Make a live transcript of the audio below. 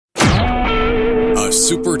A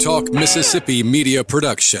Super Talk Mississippi media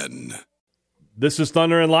production. This is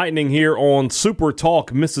Thunder and Lightning here on Super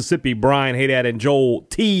Talk Mississippi. Brian Haydad and Joel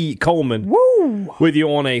T. Coleman with you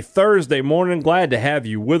on a Thursday morning. Glad to have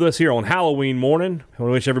you with us here on Halloween morning. I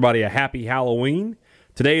want to wish everybody a happy Halloween.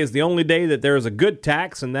 Today is the only day that there is a good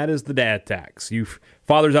tax, and that is the dad tax. You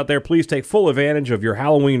fathers out there, please take full advantage of your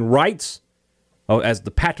Halloween rights as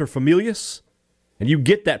the paterfamilias, and you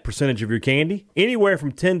get that percentage of your candy. Anywhere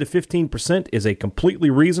from 10 to 15% is a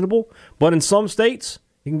completely reasonable, but in some states,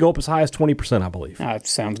 you can go up as high as 20%, I believe. That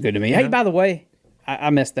sounds good to me. Yeah. Hey, by the way,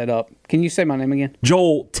 I messed that up. Can you say my name again?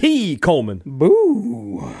 Joel T. Coleman.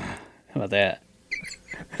 Boo. How about that?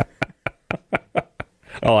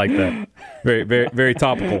 I like that. Very, very, very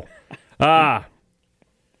topical.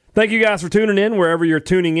 Thank you guys for tuning in wherever you're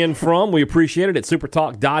tuning in from. We appreciate it at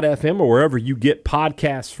supertalk.fm or wherever you get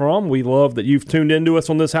podcasts from. We love that you've tuned into us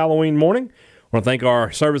on this Halloween morning. I want to thank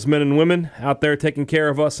our servicemen and women out there taking care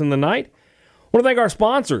of us in the night. I want to thank our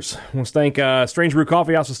sponsors. I want to thank Strange Brew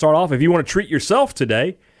Coffee House to start off. If you want to treat yourself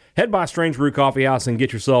today, head by Strange Brew Coffee House and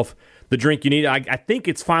get yourself the drink you need. I think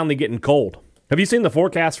it's finally getting cold. Have you seen the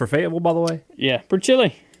forecast for Fayetteville, by the way? Yeah, pretty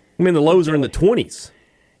chilly. I mean, the lows are in the 20s.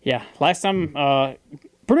 Yeah, last time,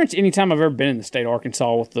 pretty much any time I've ever been in the state of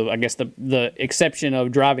Arkansas, with the exception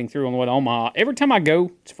of driving through on the way to Omaha, every time I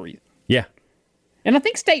go, it's freezing. Yeah. And I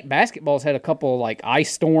think state basketball's had a couple like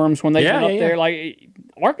ice storms when they've been up there. Like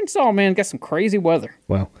Arkansas, man, got some crazy weather.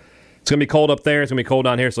 Well, it's going to be cold up there. It's going to be cold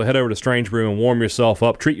down here. So head over to Strange Brew and warm yourself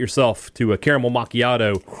up. Treat yourself to a caramel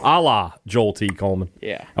macchiato a la Joel T. Coleman.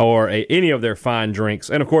 Yeah. Or any of their fine drinks.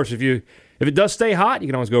 And, of course, if it does stay hot, you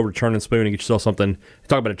can always go over to Turn and Spoon and get yourself something.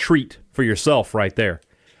 Talk about a treat for yourself right there.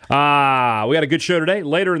 We got a good show today.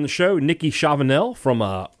 Later in the show, Nikki Chavanel from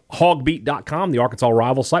hogbeat.com, the Arkansas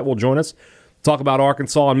rival site, will join us. Talk about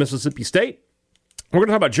Arkansas and Mississippi State. We're going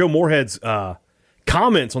to talk about Joe Moorhead's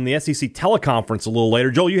comments on the SEC teleconference a little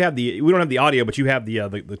later. Joel, we don't have the audio, but you have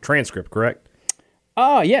the transcript, correct?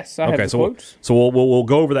 Yes, I have the quotes. We'll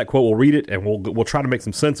go over that quote. We'll read it, and we'll try to make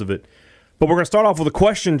some sense of it. But we're going to start off with a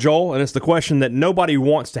question, Joel, and it's the question that nobody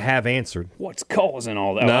wants to have answered. What's causing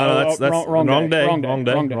all that? No, that's wrong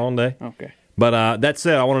day. Okay. But that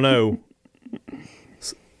said, I want to know,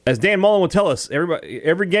 as Dan Mullen would tell us,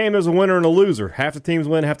 every game there's a winner and a loser. Half the teams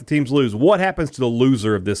win, half the teams lose. What happens to the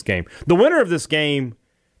loser of this game? The winner of this game,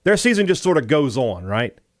 their season just sort of goes on,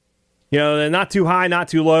 right? You know, not too high, not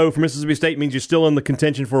too low. For Mississippi State means you're still in the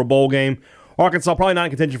contention for a bowl game. Arkansas probably not in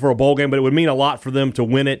contention for a bowl game, but it would mean a lot for them to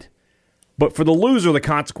win it. But for the loser, the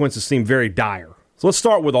consequences seem very dire. So let's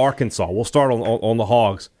start with Arkansas. We'll start on the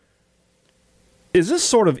Hogs. Is this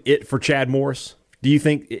sort of it for Chad Morris? Do you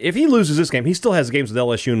think if he loses this game, he still has games with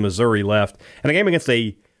LSU and Missouri left, and a game against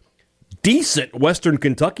a decent Western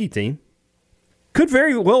Kentucky team, could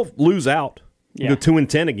very well lose out. Yeah. Go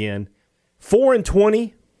 2-10 again,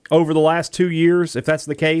 4-20 over the last 2 years, if that's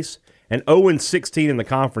the case, and 0-16 in the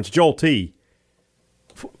conference. Joel T.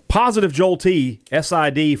 Positive Joel T.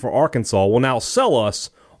 SID for Arkansas will now sell us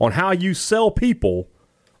on how you sell people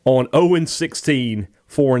on 0-16,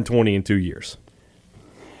 4-20 in 2 years.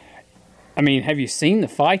 I mean, have you seen the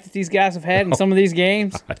fight that these guys have had in some of these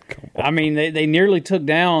games? God, I mean, they nearly took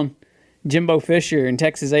down Jimbo Fisher and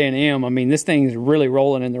Texas A&M. I mean, this thing is really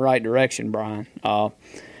rolling in the right direction, Brian.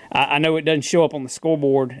 I know it doesn't show up on the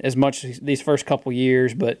scoreboard as much these first couple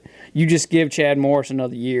years, but you just give Chad Morris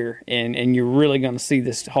another year, and you're really going to see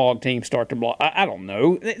this Hog team start to block. I don't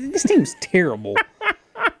know. This team's terrible.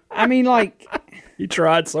 I mean, like... You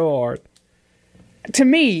tried so hard. To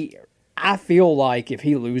me... I feel like if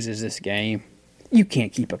he loses this game, you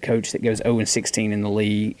can't keep a coach that goes 0-16 in the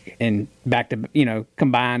league and back to,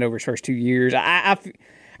 combined over his first 2 years. I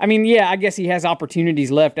mean, I guess he has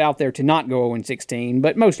opportunities left out there to not go 0-16,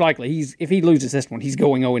 but most likely if he loses this one, he's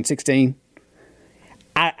going 0-16.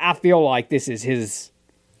 I feel like this is his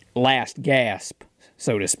last gasp,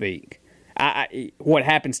 so to speak. What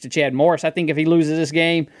happens to Chad Morris, I think if he loses this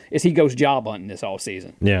game, is he goes job hunting this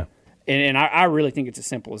offseason. Yeah. And I really think it's as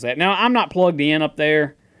simple as that. Now, I'm not plugged in up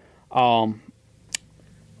there. I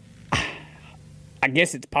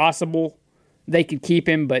guess it's possible they could keep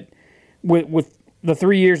him, but with the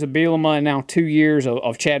 3 years of Bielema and now 2 years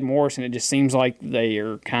of Chad Morrison, it just seems like they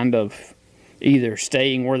are kind of either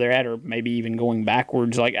staying where they're at or maybe even going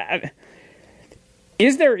backwards. Like,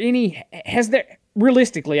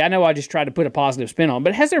 realistically, I know I just tried to put a positive spin on,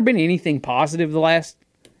 but has there been anything positive the last...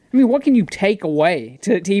 I mean, what can you take away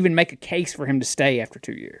to even make a case for him to stay after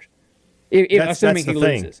 2 years? Assuming he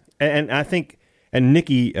loses. And I think, and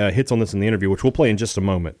Nikki hits on this in the interview, which we'll play in just a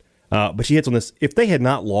moment, but she hits on this. If they had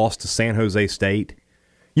not lost to San Jose State,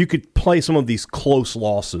 you could play some of these close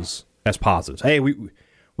losses as positives. Hey, we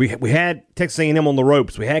had Texas A&M on the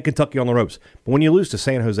ropes. We had Kentucky on the ropes. But when you lose to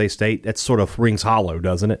San Jose State, that sort of rings hollow,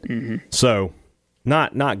 doesn't it? Mm-hmm. So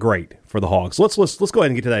not great for the Hogs. Let's go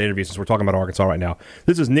ahead and get to that interview since we're talking about Arkansas right now.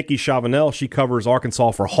 This is Nikki Chavanel. She covers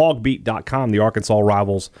Arkansas for hogbeat.com, the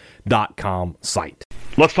ArkansasRivals.com site.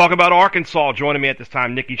 Let's talk about Arkansas. Joining me at this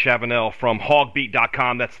time, Nikki Chavanel from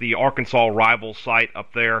hogbeat.com. That's the Arkansas Rivals site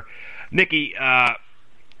up there. Nikki,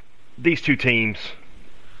 these two teams,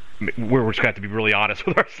 we're just going to have to be really honest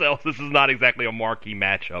with ourselves. This is not exactly a marquee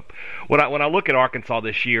matchup. When I look at Arkansas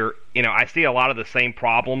this year, I see a lot of the same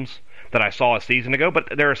problems that I saw a season ago, but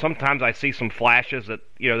there are sometimes I see some flashes that,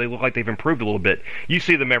 they look like they've improved a little bit. You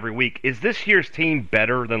see them every week. Is this year's team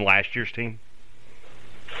better than last year's team?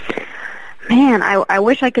 Man, I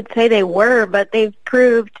wish I could say they were, but they've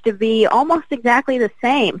proved to be almost exactly the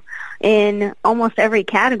same in almost every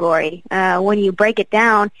category. When you break it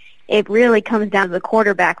down, it really comes down to the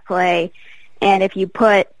quarterback play. And if you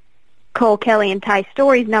put Cole Kelly and Ty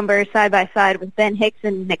Story's numbers side by side with Ben Hicks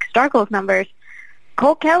and Nick Starkel's numbers,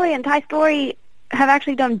 Cole Kelly and Ty Story have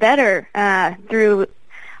actually done better through,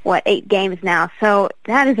 8 games now. So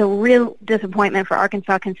that is a real disappointment for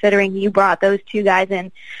Arkansas, considering you brought those two guys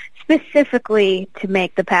in specifically to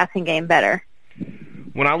make the passing game better.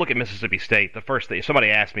 When I look at Mississippi State, the first thing, if somebody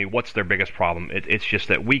asks me what's their biggest problem, it's just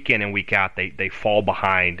that week in and week out they fall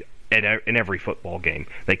behind in every football game.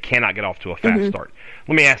 They cannot get off to a fast start.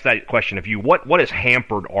 Let me ask that question of you. What has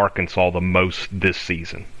hampered Arkansas the most this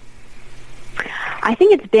season? I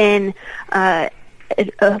think it's been a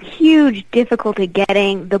huge difficulty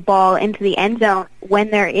getting the ball into the end zone when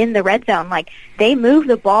they're in the red zone. Like, they move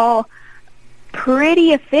the ball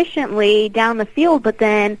pretty efficiently down the field, but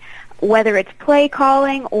then whether it's play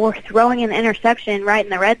calling or throwing an interception right in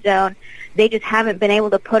the red zone, they just haven't been able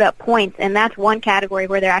to put up points. And that's one category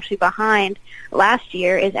where they're actually behind last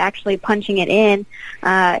year, is actually punching it in.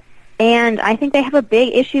 And I think they have a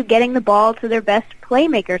big issue getting the ball to their best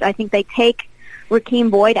playmakers. I think they take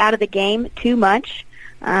Rakeem Boyd out of the game too much,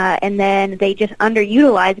 and then they just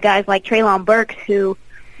underutilize guys like Treylon Burks, who,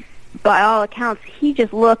 by all accounts, he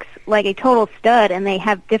just looks like a total stud, and they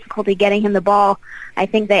have difficulty getting him the ball. I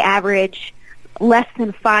think they average less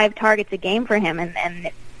than 5 targets a game for him,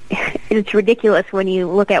 and it's ridiculous when you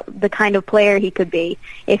look at the kind of player he could be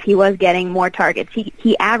if he was getting more targets.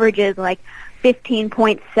 He averages like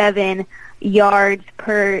 15.7 yards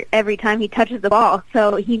per every time he touches the ball,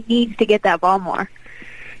 so he needs to get that ball more.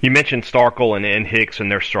 You mentioned Starkel and Hicks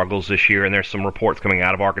and their struggles this year, and there's some reports coming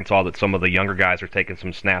out of Arkansas that some of the younger guys are taking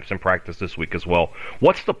some snaps in practice this week as well.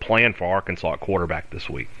 What's the plan for Arkansas at quarterback this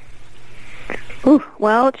week?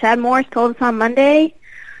 Well, Chad Morris told us on Monday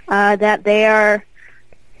that they're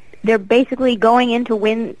basically going in to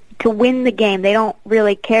win the game. They don't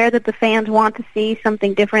really care that the fans want to see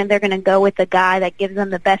something different. They're going to go with the guy that gives them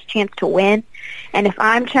the best chance to win. And if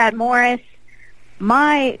I'm Chad Morris,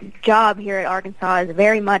 my job here at Arkansas is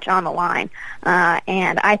very much on the line.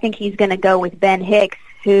 And I think he's going to go with Ben Hicks,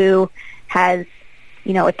 who has,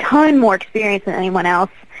 a ton more experience than anyone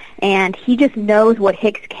else. And he just knows what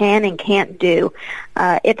Hicks can and can't do.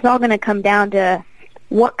 It's all going to come down to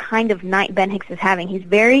what kind of night Ben Hicks is having. He's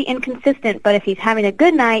very inconsistent, but if he's having a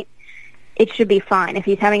good night, it should be fine. If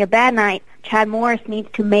he's having a bad night, Chad Morris needs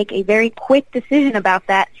to make a very quick decision about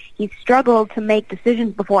that. He's struggled to make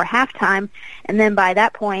decisions before halftime, and then by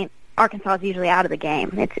that point, Arkansas is usually out of the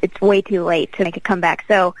game. It's way too late to make a comeback.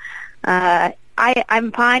 So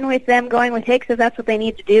I'm fine with them going with Hicks if that's what they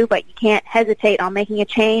need to do, but you can't hesitate on making a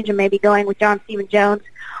change and maybe going with John Stephen-Jones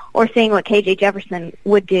or seeing what KJ Jefferson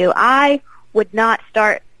would do. I would not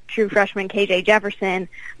start true freshman KJ Jefferson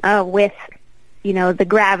with, the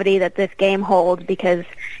gravity that this game holds, because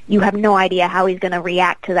you have no idea how he's going to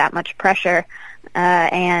react to that much pressure.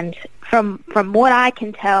 And from what I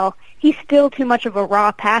can tell, he's still too much of a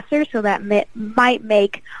raw passer, so that might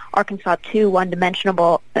make Arkansas too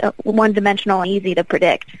one-dimensional and easy to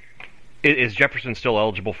predict. Is Jefferson still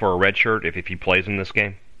eligible for a red shirt if he plays in this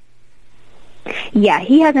game? Yeah,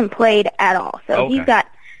 he hasn't played at all, so okay. He's got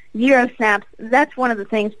 0 snaps. That's one of the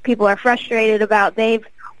things people are frustrated about. They've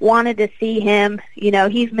wanted to see him.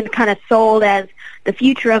 He's been kind of sold as the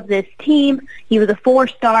future of this team. He was a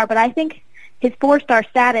 4-star, but I think his 4-star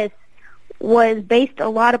status was based a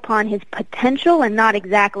lot upon his potential and not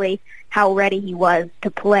exactly how ready he was to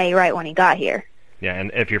play right when he got here. Yeah,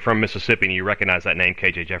 and if you're from Mississippi and you recognize that name,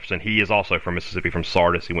 KJ Jefferson, he is also from Mississippi, from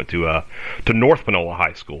Sardis. He went to North Panola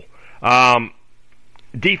High School.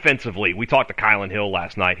 defensively, we talked to Kylan Hill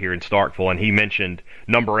last night here in Starkville, and he mentioned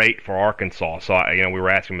number 8 for Arkansas. So, we were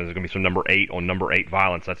asking him, is there going to be some number 8 on number 8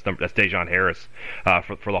 violence? That's Dejon Harris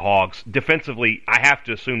for the Hogs. Defensively, I have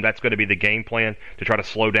to assume that's going to be the game plan to try to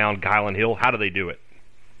slow down Kylan Hill. How do they do it?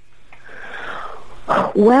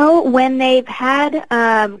 Well, when they've had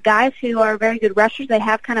guys who are very good rushers, they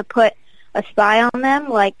have kind of put a spy on them,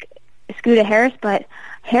 like Scooter Harris, but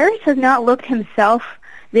Harris has not looked himself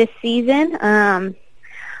this season.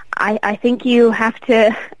 I think you have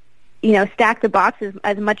to, stack the box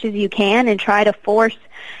as much as you can and try to force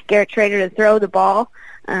Garrett Schrader to throw the ball.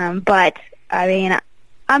 But, I'm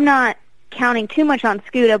not counting too much on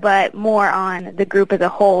Scooter, but more on the group as a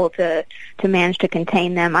whole to manage to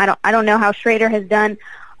contain them. I don't know how Schrader has done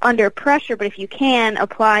under pressure, but if you can,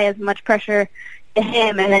 apply as much pressure to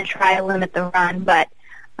him and then try to limit the run. But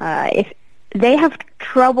if they have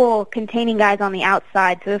trouble containing guys on the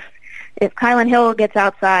outside, so if Kylan Hill gets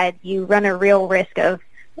outside, you run a real risk of,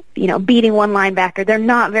 beating one linebacker. They're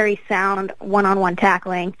not very sound one-on-one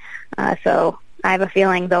tackling, so I have a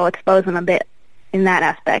feeling they'll expose them a bit in that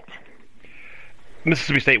aspect.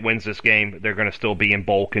 Mississippi State wins this game. They're going to still be in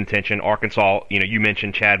bowl contention. Arkansas, you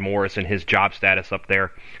mentioned Chad Morris and his job status up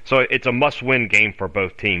there. So it's a must-win game for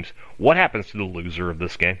both teams. What happens to the loser of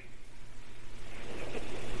this game?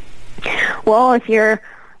 Well, if you're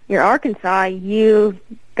Arkansas, you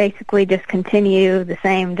basically just continue the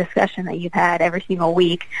same discussion that you've had every single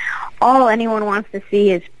week. All anyone wants to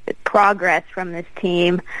see is progress from this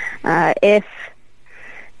team.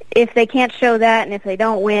 If they can't show that, and if they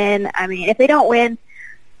don't win, if they don't win,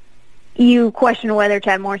 you question whether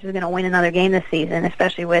Chad Morris is going to win another game this season,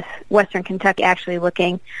 especially with Western Kentucky actually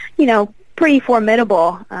looking, pretty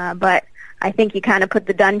formidable. But I think you kind of put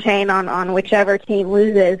the done chain on whichever team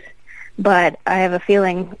loses. But I have a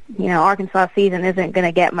feeling, Arkansas season isn't going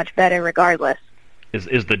to get much better regardless.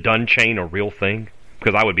 Is the done chain a real thing?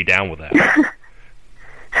 Because I would be down with that.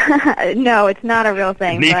 No, it's not a real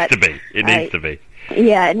thing. It needs to be. It needs to be.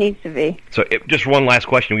 Yeah, it needs to be. So just one last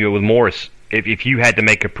question with Morris. If you had to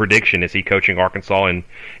make a prediction, is he coaching Arkansas in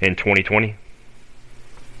 2020?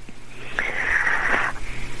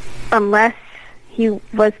 Unless he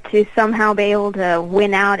was to somehow be able to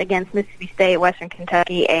win out against Mississippi State, Western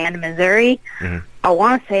Kentucky, and Missouri, I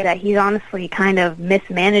want to say that he's honestly kind of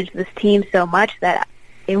mismanaged this team so much that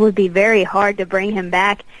it would be very hard to bring him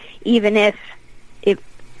back, even if it's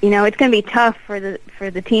going to be tough for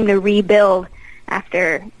the team to rebuild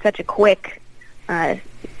after such a quick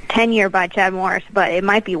tenure by Chad Morris, but it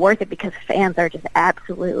might be worth it because fans are just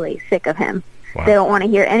absolutely sick of him. Wow. They don't want to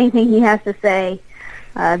hear anything he has to say.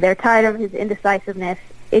 They're tired of his indecisiveness.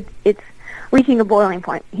 It's reaching a boiling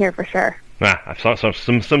point here for sure. I saw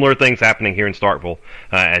some similar things happening here in Starkville,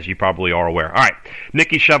 as you probably are aware. All right,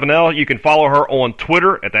 Nikki Chavanel, you can follow her on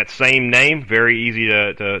Twitter at that same name. Very easy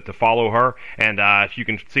to follow her. And you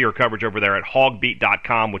can see her coverage over there at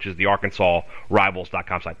hogbeat.com, which is the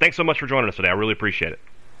ArkansasRivals.com site. Thanks so much for joining us today. I really appreciate it.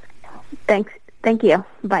 Thanks. Thank you.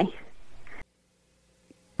 Bye.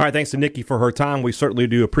 All right, thanks to Nikki for her time. We certainly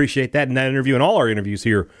do appreciate that. And that interview and all our interviews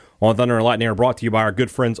here on Thunder and Lightning are brought to you by our good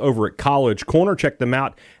friends over at College Corner. Check them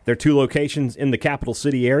out. There are 2 locations in the capital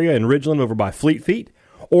city area, in Ridgeland over by Fleet Feet,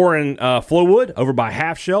 or in Flowood over by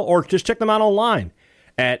Half Shell, or just check them out online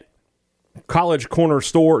at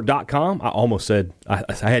collegecornerstore.com. I almost said, I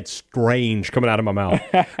had strange coming out of my mouth.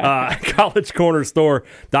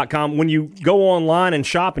 collegecornerstore.com. When you go online and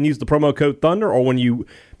shop and use the promo code Thunder, or when you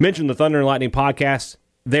mention the Thunder and Lightning podcast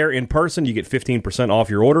there in person, you get 15% off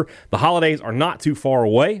your order. The holidays are not too far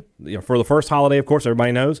away. For the first holiday, of course,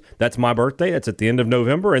 everybody knows that's my birthday. That's at the end of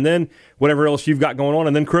November. And then whatever else you've got going on.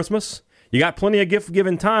 And then Christmas. You got plenty of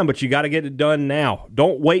gift-giving time, but you got to get it done now.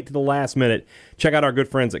 Don't wait to the last minute. Check out our good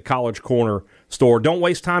friends at College Corner Store. Don't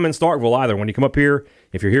waste time in Starkville either. When you come up here,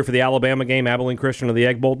 if you're here for the Alabama game, Abilene Christian, or the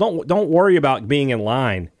Egg Bowl, don't worry about being in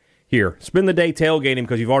line here. Spend the day tailgating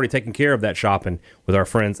because you've already taken care of that shopping with our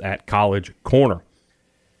friends at College Corner.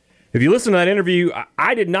 If you listen to that interview,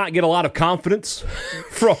 I did not get a lot of confidence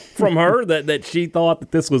from her that she thought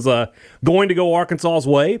that this was going to go Arkansas's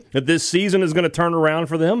way, that this season is going to turn around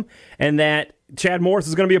for them, and that Chad Morris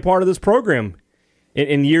is going to be a part of this program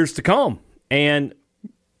in years to come. And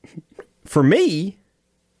for me,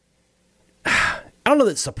 I don't know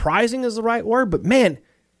that surprising is the right word, but man,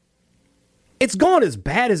 it's gone as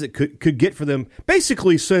bad as it could get for them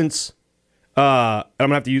basically since... I'm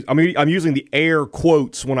gonna have to use. I'm using the air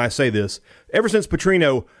quotes when I say this. Ever since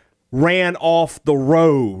Petrino ran off the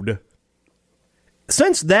road,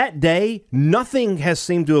 since that day, nothing has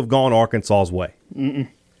seemed to have gone Arkansas's way.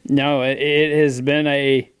 No, it has been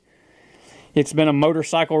a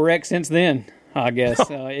motorcycle wreck since then. I guess.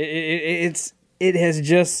 It has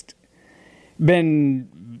just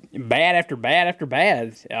been bad after bad after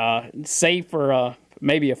bad. Save for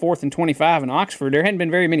maybe a 4th and 25 in Oxford, there hadn't been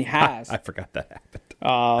very many highs. I forgot that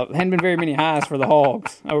happened. Hadn't been very many highs for the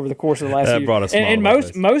Hogs over the course of the last That year. brought a smile And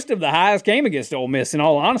to my most of the highs came against Ole Miss, in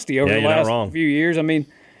all honesty, over the you're not last wrong. few years. I mean,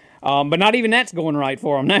 but not even that's going right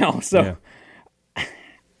for them now. So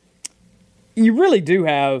you really do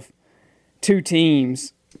have two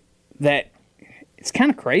teams that it's kind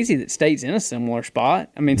of crazy that State's in a similar spot.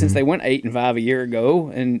 I mean, since they went 8-5 a year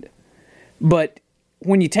ago, but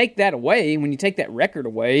when you take that away, when you take that record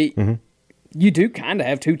away, you do kind of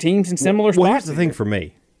have two teams in similar spots. Well, here's the thing for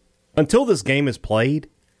me. Until this game is played,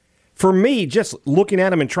 for me, just looking at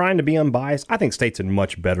them and trying to be unbiased, I think State's in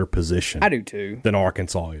much better position I do too. than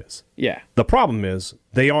Arkansas is. Yeah. The problem is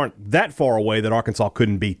they aren't that far away that Arkansas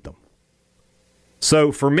couldn't beat them.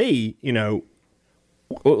 So for me,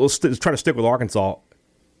 let's try to stick with Arkansas.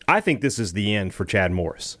 I think this is the end for Chad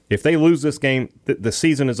Morris. If they lose this game, the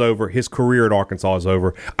season is over. His career at Arkansas is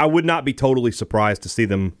over. I would not be totally surprised to see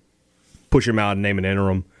them push him out and name an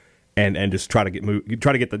interim and just try to get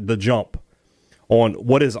the jump on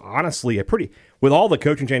what is honestly a pretty, with all the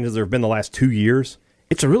coaching changes there have been the last 2 years,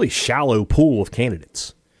 it's a really shallow pool of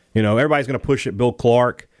candidates. Everybody's going to push at Bill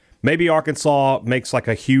Clark. Maybe Arkansas makes like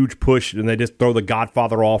a huge push and they just throw the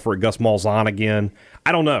Godfather offer at Gus Malzahn again.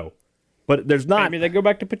 I don't know. But there's not. Maybe they go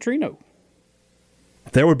back to Petrino.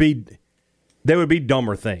 There would be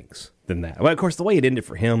dumber things than that. Well, of course, the way it ended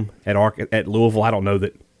for him at Louisville, I don't know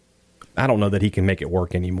that he can make it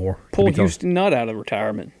work anymore. Pull Houston Nutt out of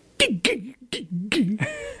retirement.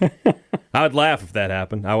 I would laugh if that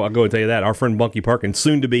happened. I'll go and tell you that. Our friend Bunky Perkins,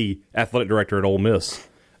 soon to be athletic director at Ole Miss,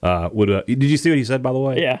 would. Did you see what he said? By the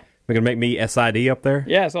way, Yeah. They're gonna make me SID up there.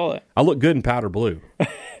 Yeah, I saw that. I look good in powder blue.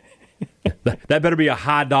 That better be a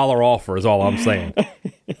high dollar offer, is all I'm saying.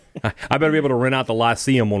 I better be able to rent out the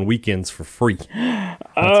Lyceum on weekends for free. Man.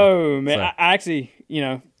 So. I actually,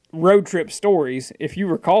 road trip stories. If you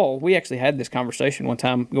recall, we actually had this conversation one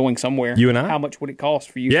time going somewhere. You and I? How much would it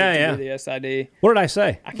cost for you to do the SID? What did I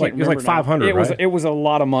say? I can't It was remember like 500, now. right? It was a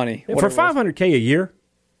lot of money. For $500K a year,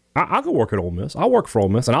 I'll go work at Ole Miss. I'll work for Ole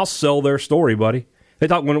Miss, and I'll sell their story, buddy. They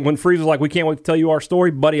thought when Freeze was like, we can't wait to tell you our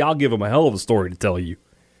story, buddy, I'll give them a hell of a story to tell you.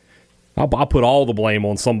 I'll put all the blame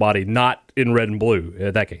on somebody not in red and blue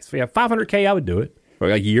in that case. If you have $500K, I would do it for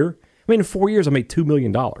a year. I mean, in 4 years, I made $2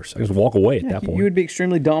 million. I can just walk away at that point. You would be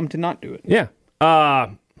extremely dumb to not do it. Yeah.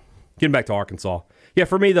 Getting back to Arkansas. Yeah,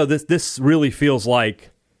 for me, though, this really feels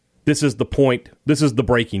like this is the point. This is the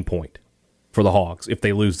breaking point for the Hogs if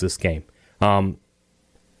they lose this game.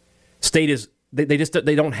 State is they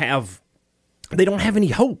don't have any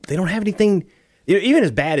hope. They don't have anything. Even as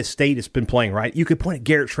bad as State has been playing, right? You could point at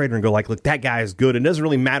Garrett Schrader and go like, "Look, that guy is good." And it doesn't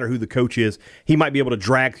really matter who the coach is; he might be able to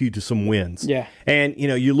drag you to some wins. Yeah. And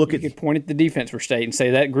you look at You could point at the defense for State and say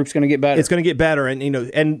that group's going to get better. it's going to get better, and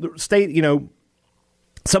and State,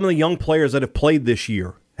 some of the young players that have played this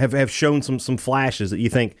year have shown some flashes that you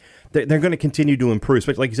think they're going to continue to improve,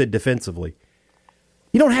 especially like you said defensively.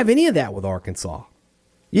 You don't have any of that with Arkansas.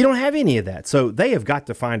 You don't have any of that, so they have got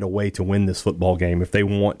to find a way to win this football game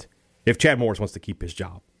if Chad Morris wants to keep his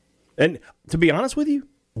job. And to be honest with you,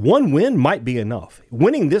 one win might be enough.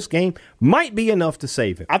 Winning this game might be enough to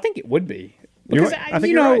save him. I think it would be. You're Because, right. I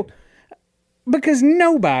think you're right. Because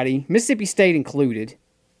nobody, Mississippi State included,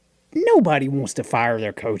 nobody wants to fire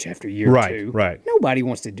their coach after year two. Right. Nobody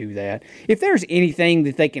wants to do that. If there's anything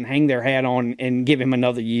that they can hang their hat on and give him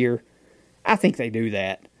another year, I think they do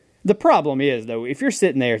that. The problem is, though, if you're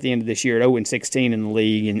sitting there at the end of this year at 0-16 in the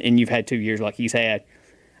league and you've had 2 years like he's had,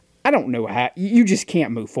 I don't know how you just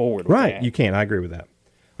can't move forward with Right, that. you can't. I agree with that.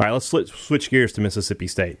 All right, let's switch gears to Mississippi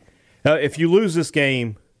State. If you lose this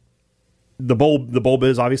game, the bowl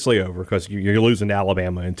bid is obviously over because you're losing to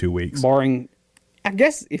Alabama in 2 weeks. Barring, I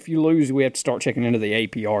guess if you lose, we have to start checking into the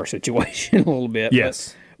APR situation a little bit.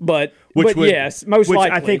 Yes. But Which yes, most which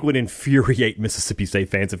likely. I think would infuriate Mississippi State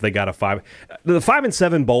fans if they got a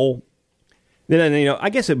 5-7 bowl. Then I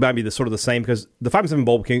guess it might be the same because the 5-7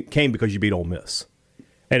 bowl came because you beat Ole Miss.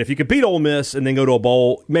 And if you could beat Ole Miss and then go to a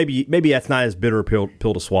bowl, maybe that's not as bitter a pill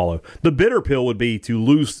to swallow. The bitter pill would be to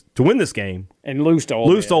win this game and lose to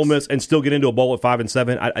Ole Miss and still get into a bowl at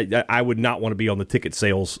 5-7. I would not want to be on the ticket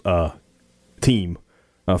sales team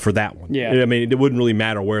for that one. Yeah. I mean, it wouldn't really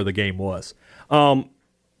matter where the game was.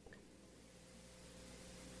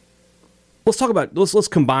 Let's talk about let's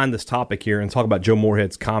combine this topic here and talk about Joe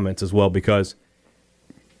Moorhead's comments as well, because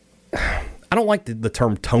I don't like the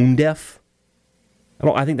term tone deaf.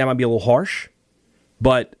 I think that might be a little harsh,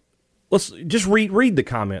 but let's just read the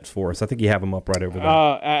comments for us. I think you have them up right over there.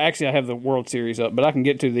 Actually, I have the World Series up, but I can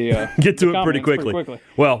get to the get to the it pretty comments quickly.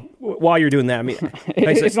 Well, while you're doing that, I mean,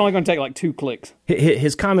 it's only going to take like 2 clicks.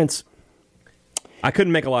 His comments, I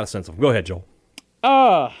couldn't make a lot of sense of them. Go ahead, Joel.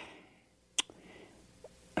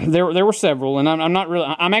 There were several, and I'm not really.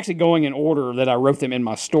 I'm actually going in order that I wrote them in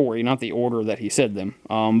my story, not the order that he said them.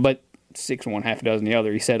 But 6 one, half a dozen the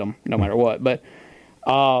other. He said them no matter what. But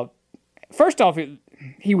first off,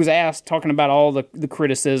 he was asked, talking about all the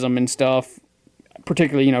criticism and stuff,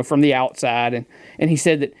 particularly from the outside, and he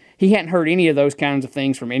said that he hadn't heard any of those kinds of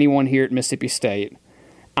things from anyone here at Mississippi State.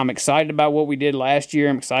 I'm excited about what we did last year.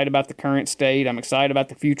 I'm excited about the current state. I'm excited about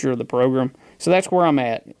the future of the program. So that's where I'm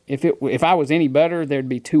at. If I was any better, there'd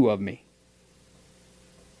be 2 of me.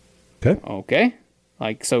 Okay.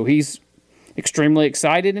 So he's extremely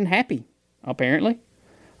excited and happy, apparently.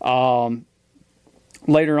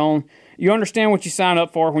 Later on, you understand what you sign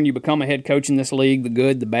up for when you become a head coach in this league, the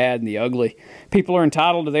good, the bad, and the ugly. People are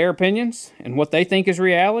entitled to their opinions and what they think is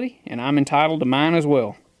reality, and I'm entitled to mine as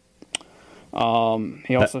well.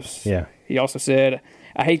 He also said,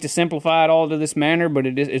 I hate to simplify it all to this manner, but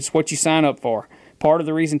it's what you sign up for. Part of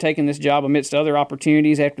the reason taking this job amidst other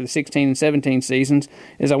opportunities after the 16 and 17 seasons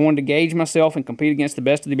is I wanted to gauge myself and compete against the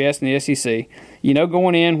best of the best in the SEC.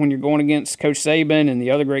 Going in when you're going against Coach Saban and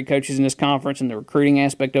the other great coaches in this conference and the recruiting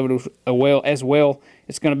aspect of it as well,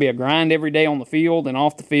 it's going to be a grind every day on the field and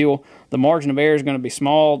off the field. The margin of error is going to be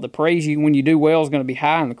small. The praise you when you do well is going to be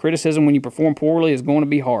high, and the criticism when you perform poorly is going to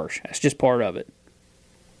be harsh. That's just part of it.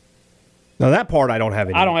 Now, that part I don't have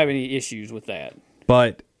any issues with that.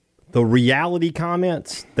 But the reality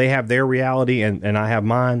comments, they have their reality and I have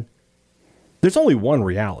mine. There's only one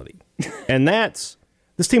reality, and that's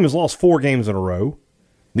this team has lost 4 games in a row.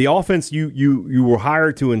 The offense you were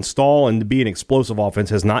hired to install and to be an explosive offense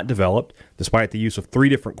has not developed, despite the use of 3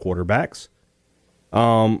 different quarterbacks.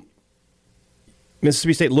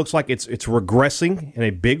 Mississippi State looks like it's regressing in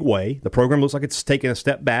a big way. The program looks like it's taking a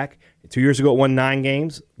step back. 2 years ago, it won 9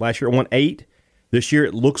 games. Last year, it won 8. This year,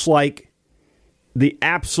 it looks like the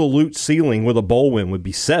absolute ceiling with a bowl win would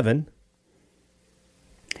be 7.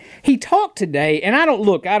 He talked today, and I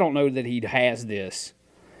don't know that he has this,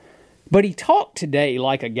 but he talked today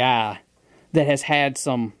like a guy that has had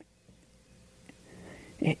some.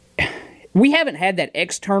 We haven't had that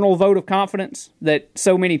external vote of confidence that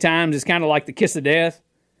so many times is kind of like the kiss of death.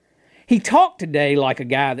 He talked today like a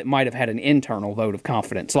guy that might have had an internal vote of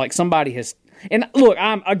confidence, like somebody has. And look,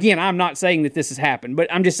 I'm not saying that this has happened,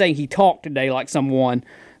 but I'm just saying he talked today like someone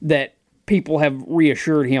that people have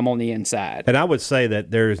reassured him on the inside. And I would say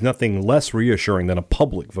that there is nothing less reassuring than a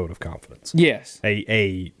public vote of confidence. Yes.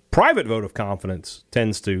 A private vote of confidence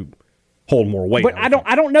tends to hold more weight. But I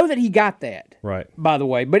don't know that he got that. Right. By the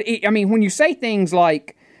way, but when you say things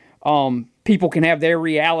like people can have their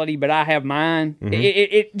reality, but I have mine,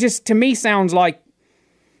 it just to me sounds like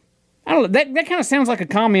I don't know. That kind of sounds like a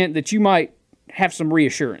comment that you might have some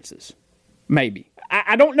reassurances, maybe.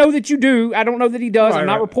 I don't know that you do. I don't know that he does. I'm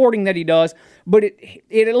not reporting that he does, but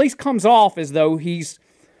it at least comes off as though he's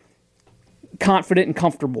confident and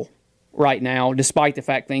comfortable right now, despite the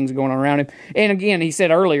fact things are going on around him. And again, he said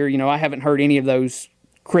earlier, I haven't heard any of those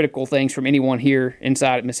critical things from anyone here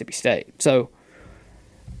inside at Mississippi State. So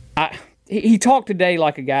he talked today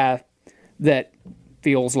like a guy that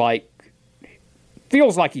feels like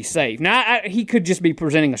he's safe. Now, he could just be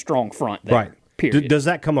presenting a strong front there. Right. Period. Does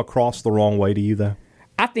that come across the wrong way to you, though?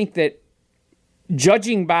 I think that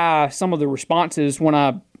judging by some of the responses when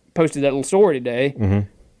I posted that little story today,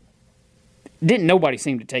 didn't nobody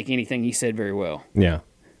seem to take anything he said very well. Yeah.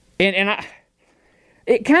 And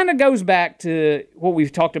it kind of goes back to what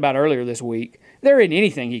we've talked about earlier this week. There isn't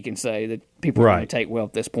anything he can say that people are going to take well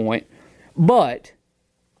at this point. But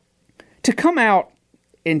to come out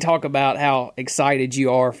and talk about how excited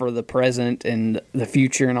you are for the present and the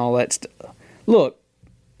future and all that stuff. Look,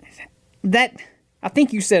 I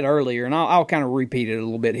think you said earlier, and I'll kind of repeat it a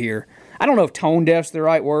little bit here. I don't know if tone deaf's the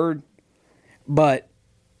right word, but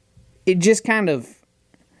it just kind of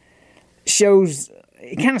shows,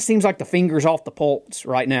 it kind of seems like the finger's off the pulse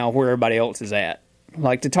right now where everybody else is at.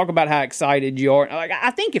 Like, to talk about how excited you are. Like,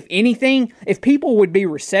 I think if anything, if people would be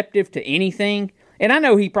receptive to anything, and I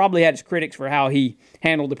know he probably had his critics for how he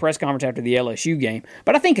handled the press conference after the LSU game,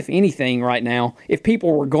 but I think if anything right now, if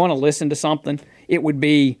people were going to listen to something, it would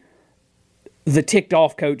be the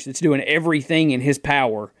ticked-off coach that's doing everything in his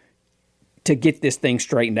power to get this thing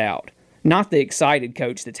straightened out, not the excited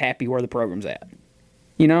coach that's happy where the program's at.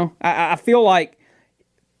 I feel like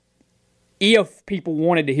if people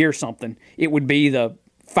wanted to hear something, it would be the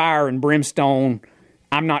fire and brimstone,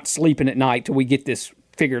 I'm not sleeping at night till we get this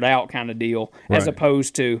figured out kind of deal, as Right.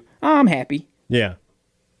 opposed to, oh, I'm happy. Yeah.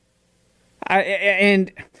 I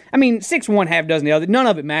mean, 6-1, half dozen the other. None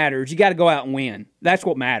of it matters. You got to go out and win. That's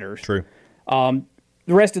what matters. True. The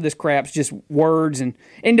rest of this crap's just words. And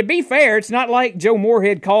to be fair, it's not like Joe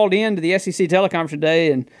Moorhead called in to the SEC teleconference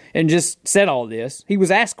today and just said all this. He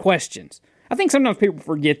was asked questions. I think sometimes people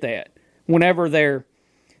forget that whenever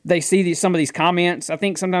they see some of these comments. I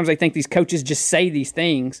think sometimes they think these coaches just say these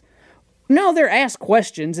things. No, they're asked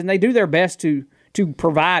questions, and they do their best to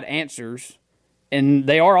provide answers. And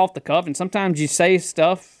they are off the cuff, and sometimes you say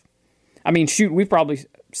stuff. I mean, shoot, we've probably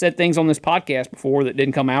said things on this podcast before that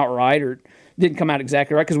didn't come out right or didn't come out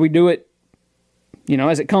exactly right because we do it,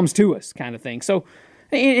 as it comes to us kind of thing. So,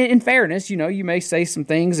 in fairness, you may say some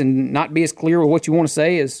things and not be as clear with what you want to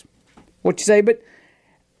say as what you say. But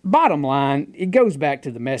bottom line, it goes back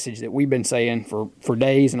to the message that we've been saying for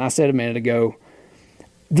days, and I said a minute ago,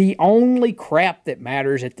 the only crap that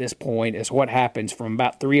matters at this point is what happens from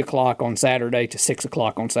about 3 o'clock on Saturday to 6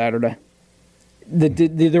 o'clock on Saturday.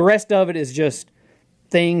 The rest of it is just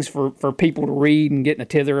things for people to read and get in a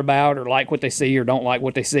tither about or like what they see or don't like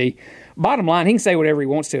what they see. Bottom line, he can say whatever he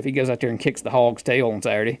wants to if he goes out there and kicks the Hog's tail on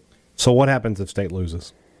Saturday. So what happens if State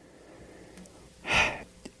loses?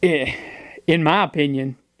 In my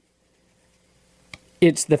opinion,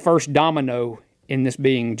 it's the first domino in this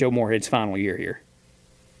being Joe Moorhead's final year here.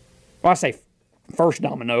 Well, I say first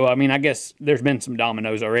domino. I mean, I guess there's been some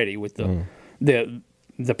dominoes already with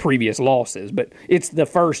the previous losses, but it's the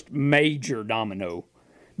first major domino.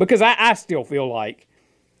 Because I still feel like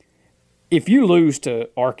if you lose to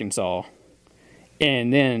Arkansas,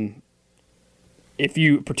 and then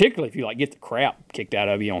particularly if you like get the crap kicked out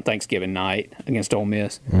of you on Thanksgiving night against Ole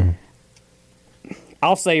Miss,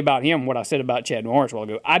 I'll say about him what I said about Chad Morris a while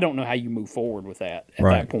ago. I don't know how you move forward with that at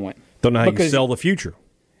that point. Don't know how you sell the future.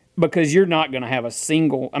 Because you're not going to have a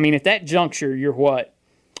single. I mean, at that juncture, you're what?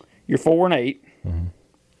 You're 4-8.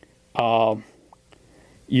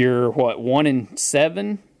 You're what?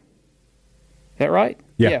 1-7. Is that right?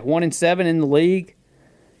 Yeah. 1-7 in the league,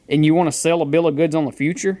 and you want to sell a bill of goods on the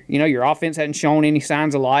future. Your offense hadn't shown any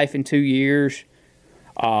signs of life in 2 years.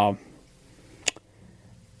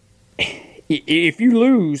 If you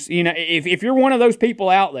lose, if you're one of those people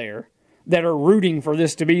out there that are rooting for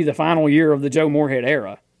this to be the final year of the Joe Moorhead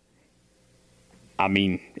era, I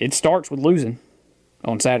mean, it starts with losing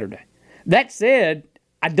on Saturday. That said,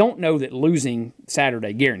 I don't know that losing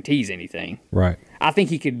Saturday guarantees anything. Right. I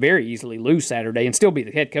think he could very easily lose Saturday and still be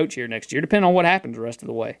the head coach here next year, depending on what happens the rest of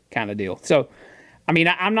the way, kind of deal. So, I mean,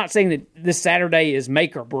 I'm not saying that this Saturday is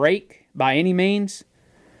make or break by any means,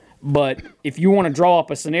 but if you want to draw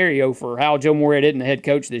up a scenario for how Joe Moorhead isn't the head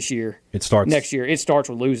coach this year, next year, it starts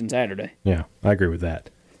with losing Saturday. Yeah, I agree with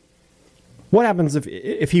that. What happens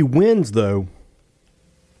if he wins, though?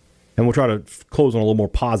 And we'll try to close on a little more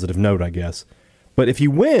positive note, I guess. But if he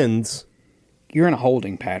wins, you're in a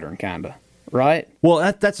holding pattern, kind of, right?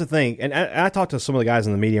 Well, that's the thing. And I talked to some of the guys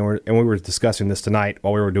in the media, and we were discussing this tonight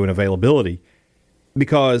while we were doing availability.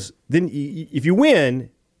 Because then if you win,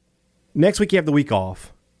 next week you have the week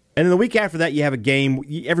off. And then the week after that, you have a game.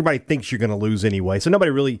 Everybody thinks you're going to lose anyway, so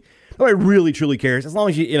nobody really truly cares. As long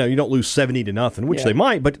as you don't lose 70-0, which they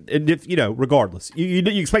might. But if regardless, you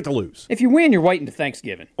expect to lose. If you win, you're waiting to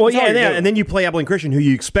Thanksgiving. Well, and then you play Abilene Christian, who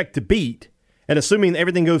you expect to beat, and assuming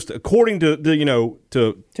everything goes according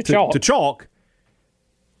to chalk,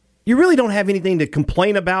 you really don't have anything to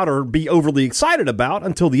complain about or be overly excited about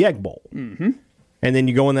until the Egg Bowl. Mm-hmm. And then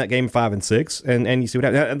you go in that game 5-6, and you see what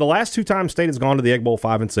happens. And the last two times State has gone to the Egg Bowl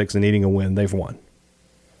 5-6 and needing a win, they've won.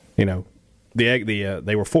 They were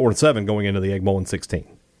 4-7 going into the Egg Bowl in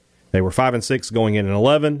 16. They were 5-6 going in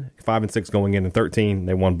 11, 5-6 going in 13.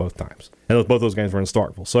 They won both times, and both those games were in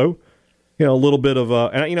Starkville. So, a little bit of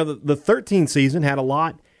the 13 season had a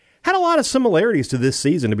lot of similarities to this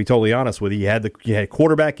season. To be totally honest with you, you had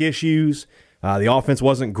quarterback issues. The offense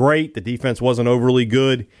wasn't great. The defense wasn't overly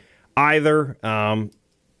good either. And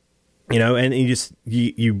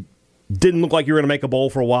you didn't look like you were going to make a bowl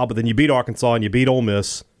for a while, but then you beat Arkansas and you beat Ole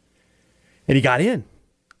Miss, and you got in.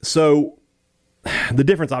 So the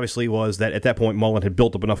difference obviously was that at that point Mullen had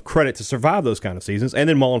built up enough credit to survive those kind of seasons, and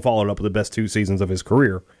then Mullen followed up with the best 2 seasons of his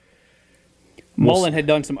career. Mullen had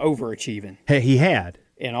done some overachieving. Hey, he had.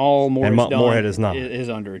 And all Moorhead is not. Is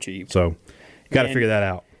underachieved. So got to figure that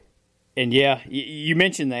out. And yeah, you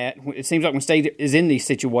mentioned that. It seems like when State is in these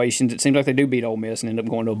situations, it seems like they do beat Ole Miss and end up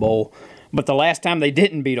going to a bowl. But the last time they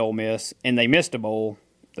didn't beat Ole Miss and they missed a bowl,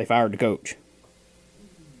 they fired the coach.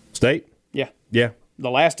 State? Yeah. Yeah.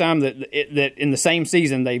 The last time that in the same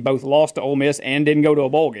season they both lost to Ole Miss and didn't go to a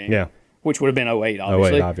bowl game. Yeah. which would have been 08,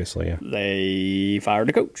 obviously. 08, obviously, yeah. They fired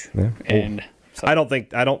the coach. Yeah. And so, I don't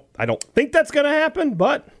think that's going to happen,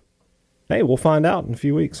 but hey, we'll find out in a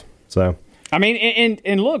few weeks. So, I mean,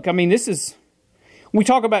 and look, I mean, this is, we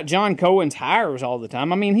talk about John Cohen's hires all the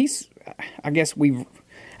time. I mean, I guess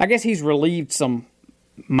he's relieved some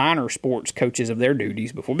minor sports coaches of their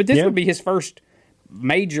duties before, but this would be his first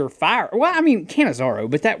major fire. Well, I mean, Cannizzaro,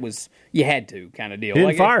 but that was, you had to kind of deal.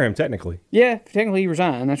 Didn't fire him, technically. Yeah, technically he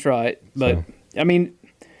resigned, that's right. But, So. I mean,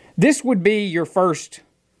 this would be your first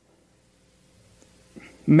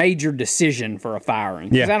major decision for a firing.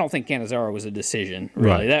 Because I don't think Cannizzaro was a decision, really.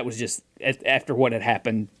 Right. That was just, after what had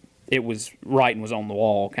happened, it was writing was on the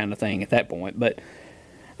wall kind of thing at that point. But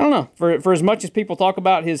I don't know. For as much as people talk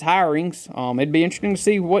about his hirings, it'd be interesting to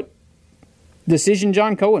see what decision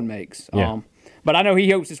John Cohen makes. Yeah. But I know he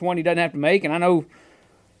hopes it's one he doesn't have to make, and I know.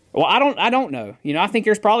 Well, I don't know. You know, I think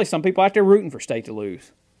there's probably some people out there rooting for State to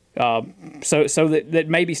lose, so that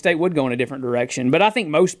maybe State would go in a different direction. But I think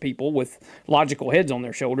most people with logical heads on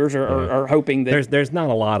their shoulders are hoping that there's not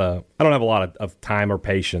a lot of. I don't have a lot of time or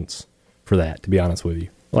patience for that, to be honest with you.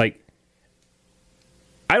 Like,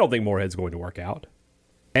 I don't think Moorhead's going to work out,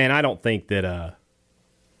 and I don't think that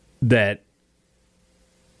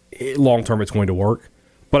long term it's going to work.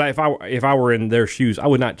 But if I were in their shoes, I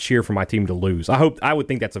would not cheer for my team to lose. I would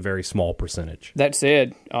think that's a very small percentage. That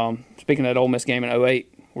said, speaking of that Ole Miss game in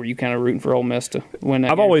 08, were you kind of rooting for Ole Miss to win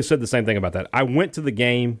that I've game? always said the same thing about that. I went to the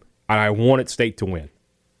game, and I wanted State to win.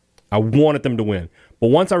 I wanted them to win.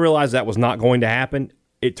 But once I realized that was not going to happen,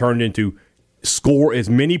 it turned into score as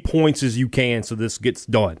many points as you can so this gets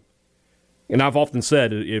done. And I've often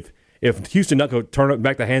said if Houston Nutt turned it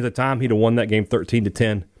back the hands of time, he'd have won that game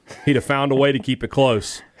 13-10. He'd have found a way to keep it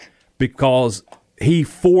close because he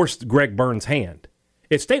forced Greg Burns' hand.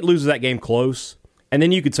 If State loses that game close, and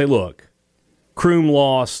then you could say, look, Kroom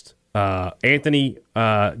lost Anthony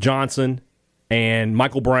Johnson and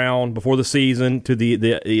Michael Brown before the season to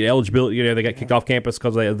the eligibility. You know, they got kicked off campus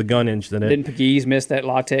because of the gun incident. Didn't Pegues miss that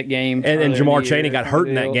La Tech game? And Jamar Chaney got hurt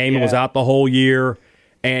in that game and was out the whole year.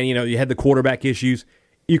 And, you know, you had the quarterback issues.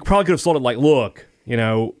 You probably could have sold it like, look, you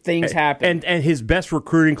know, things happen. And his best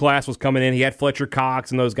recruiting class was coming in. He had Fletcher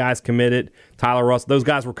Cox and those guys committed. Tyler Russ, those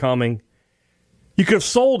guys were coming. You could have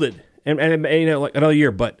sold it and you know, like another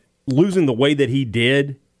year, but losing the way that he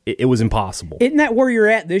did, it was impossible. Isn't that where you're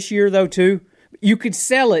at this year, though, too? You could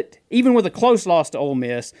sell it, even with a close loss to Ole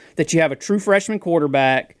Miss, that you have a true freshman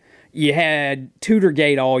quarterback. You had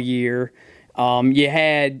Tutorgate all year. You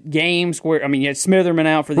had games where, I mean, you had Smitherman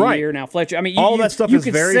out for the year. Now Fletcher. I mean, all that stuff is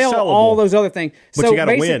very sellable. You could sell all those other things. But so you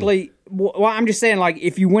gotta basically, well, I'm just saying, like,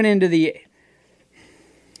 if you went into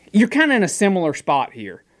you're kind of in a similar spot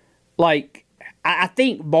here. Like, I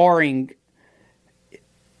think barring,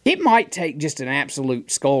 it might take just an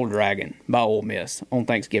absolute skull dragging by Ole Miss on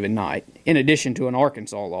Thanksgiving night, in addition to an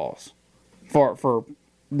Arkansas loss, for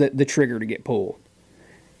the trigger to get pulled.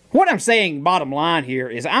 What I'm saying, bottom line here,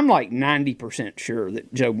 is I'm like 90% sure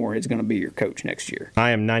that Joe Moorhead's going to be your coach next year. I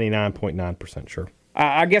am 99.9% sure.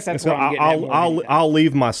 I guess that's what I'm getting at. I'll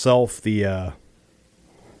leave myself the 1%.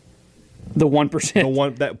 The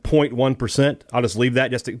 0.1%. I'll just leave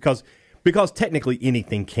that just because technically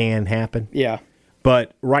anything can happen. Yeah.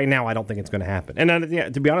 But right now, I don't think it's going to happen.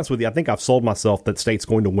 And to be honest with you, I think I've sold myself that State's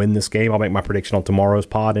going to win this game. I'll make my prediction on tomorrow's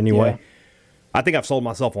pod anyway. Yeah. I think I've sold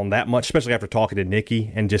myself on that much, especially after talking to Nikki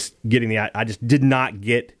and just getting I just did not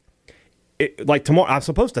get it. Like tomorrow, I'm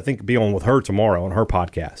supposed to be on with her tomorrow on her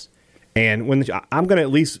podcast, and I'm going to at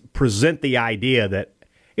least present the idea that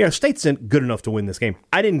State's good enough to win this game.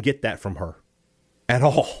 I didn't get that from her at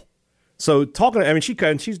all. So talking, I mean,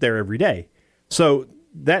 she's there every day, so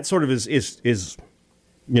that sort of is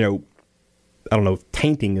I don't know if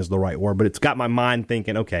tainting is the right word, but it's got my mind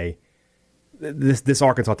thinking, okay, this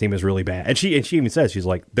Arkansas team is really bad. And she even says, she's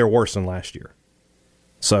like, they're worse than last year.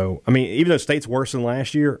 So, I mean, even though State's worse than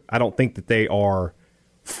last year, I don't think that they are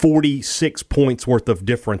 46 points worth of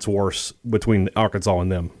difference worse between Arkansas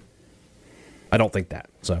and them. I don't think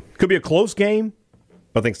that. So, could be a close game,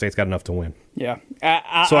 but I think State's got enough to win. Yeah.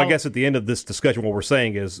 I guess at the end of this discussion, what we're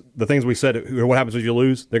saying is the things we said, what happens if you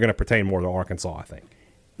lose, they're going to pertain more to Arkansas, I think.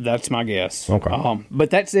 That's my guess. Okay.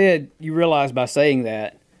 But that said, you realize by saying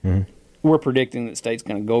that, we're predicting that State's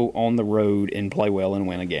going to go on the road and play well and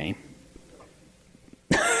win a game.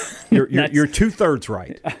 You're 2/3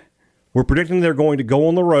 right. We're predicting they're going to go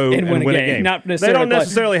on the road and win a game. They don't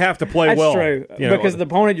necessarily have to play well. That's true. Because the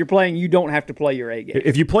opponent you're playing, you don't have to play your A game.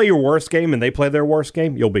 If you play your worst game and they play their worst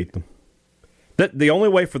game, you'll beat them. The only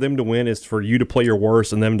way for them to win is for you to play your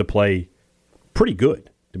worst and them to play pretty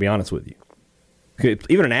good, to be honest with you.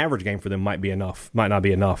 Even an average game for them might not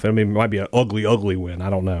be enough. I mean, it might be an ugly, ugly win. I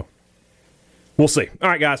don't know. We'll see. All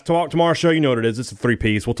right, guys, tomorrow's show, you know what it is. It's a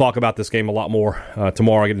 3-piece. We'll talk about this game a lot more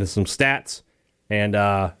tomorrow. I'll get into some stats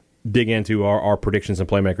and dig into our predictions and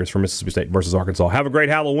playmakers for Mississippi State versus Arkansas. Have a great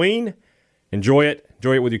Halloween. Enjoy it.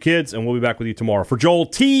 Enjoy it with your kids, and we'll be back with you tomorrow. For Joel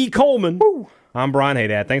T. Coleman, I'm Brian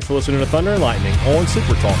Haydad. Thanks for listening to Thunder and Lightning on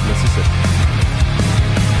Super Talk Mississippi.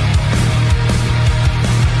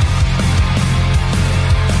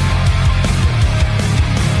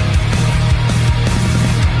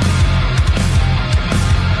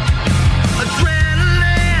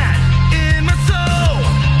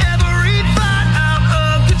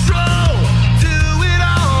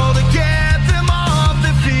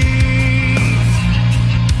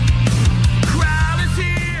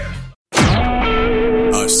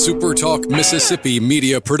 Super Talk Mississippi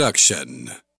Media Production.